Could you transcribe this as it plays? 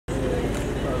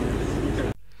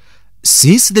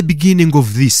Since the beginning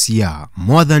of this year,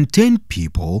 more than 10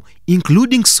 people,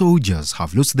 including soldiers,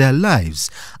 have lost their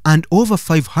lives and over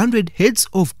 500 heads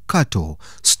of cattle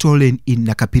stolen in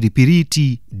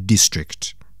Nakapiripirit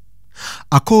district.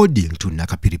 According to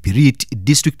Nakapiripirit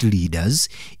district leaders,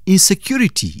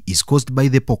 insecurity is caused by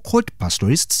the Pokot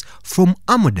pastoralists from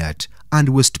Amudat and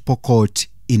West Pokot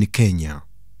in Kenya.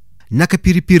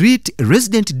 Nakapiripirit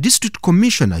Resident District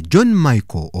Commissioner John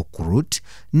Michael Okurut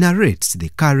narrates the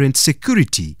current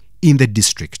security in the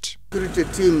district. The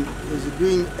security team is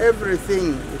doing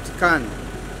everything it can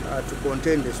to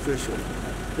contain the situation.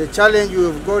 The challenge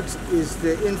we've got is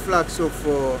the influx of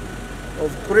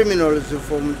criminals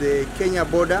from the Kenya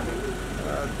border,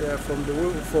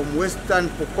 from Western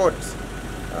Pokot,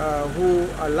 who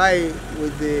ally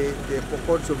with the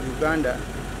Pokots of Uganda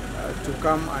to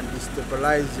come and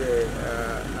destabilize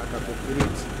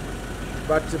Nakapiripirit.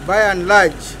 But by and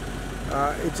large,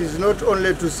 it is not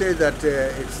only to say that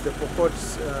it's the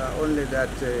Pokots only that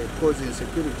cause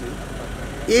insecurity.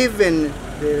 Even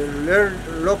the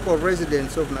local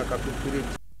residents of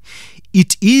Nakapiripirit.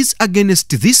 It is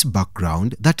against this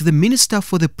background that the Minister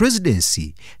for the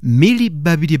Presidency, Milly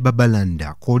Babirye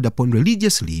Babalanda, called upon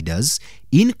religious leaders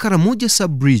in Karamoja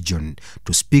sub-region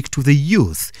to speak to the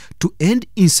youth to end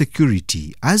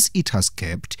insecurity as it has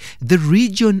kept the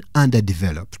region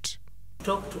underdeveloped.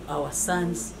 Talk to our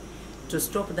sons to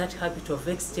stop that habit of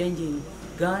exchanging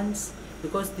guns,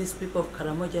 because these people of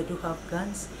Karamoja do have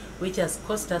guns, which has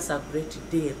cost us a great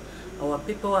deal. Our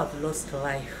people have lost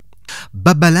life.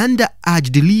 Babalanda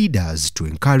urged leaders to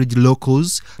encourage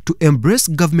locals to embrace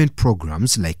government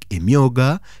programs like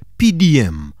Emyooga,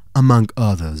 PDM, among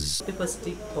others. People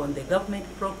stick on the government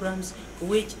programs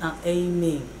which are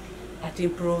aiming at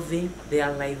improving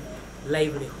their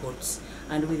livelihoods.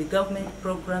 And with the government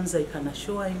programs, I can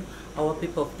assure you, our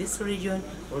people of this region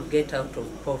will get out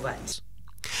of poverty.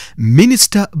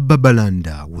 Minister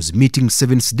Babalanda was meeting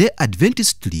Seventh Day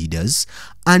Adventist leaders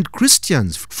and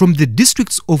Christians from the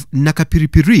districts of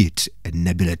Nakapiripirit,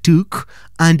 Nabilatuk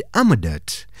and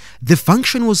Amudat. The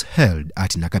function was held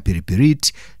at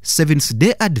Nakapiripirit Seventh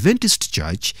Day Adventist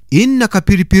Church in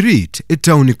Nakapiripirit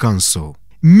Town Council.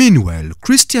 Meanwhile,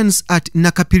 Christians at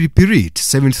Nakapiripirit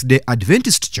Seventh Day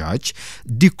Adventist Church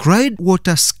decried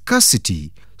water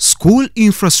scarcity, school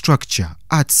infrastructure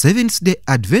at Seventh Day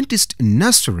Adventist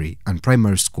Nursery and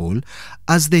Primary School,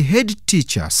 as the head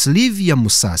teacher, Slivia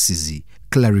Musasizi,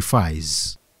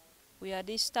 clarifies. We are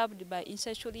disturbed by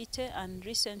insecurity, and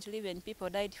recently when people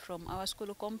died from our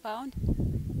school compound,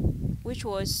 which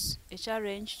was a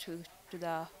challenge to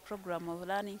the program of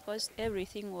learning because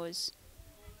everything was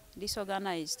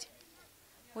disorganized.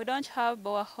 We don't have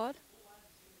borehole.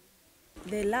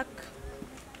 They lack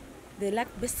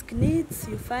basic needs.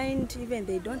 You find even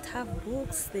they don't have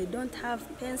books, they don't have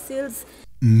pencils.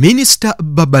 Minister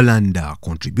Babalanda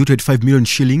contributed 5 million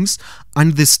shillings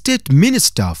and the State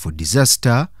Minister for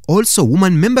Disaster, also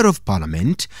woman member of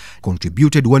Parliament,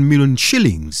 contributed 1 million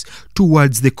shillings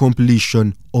towards the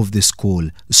completion of the school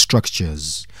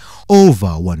structures.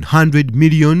 Over 100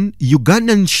 million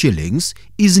Ugandan shillings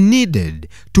is needed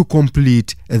to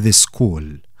complete the school.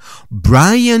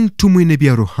 Brian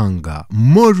Tumwinebia Ruhanga,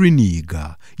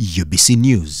 Moriniga, UBC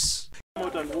News.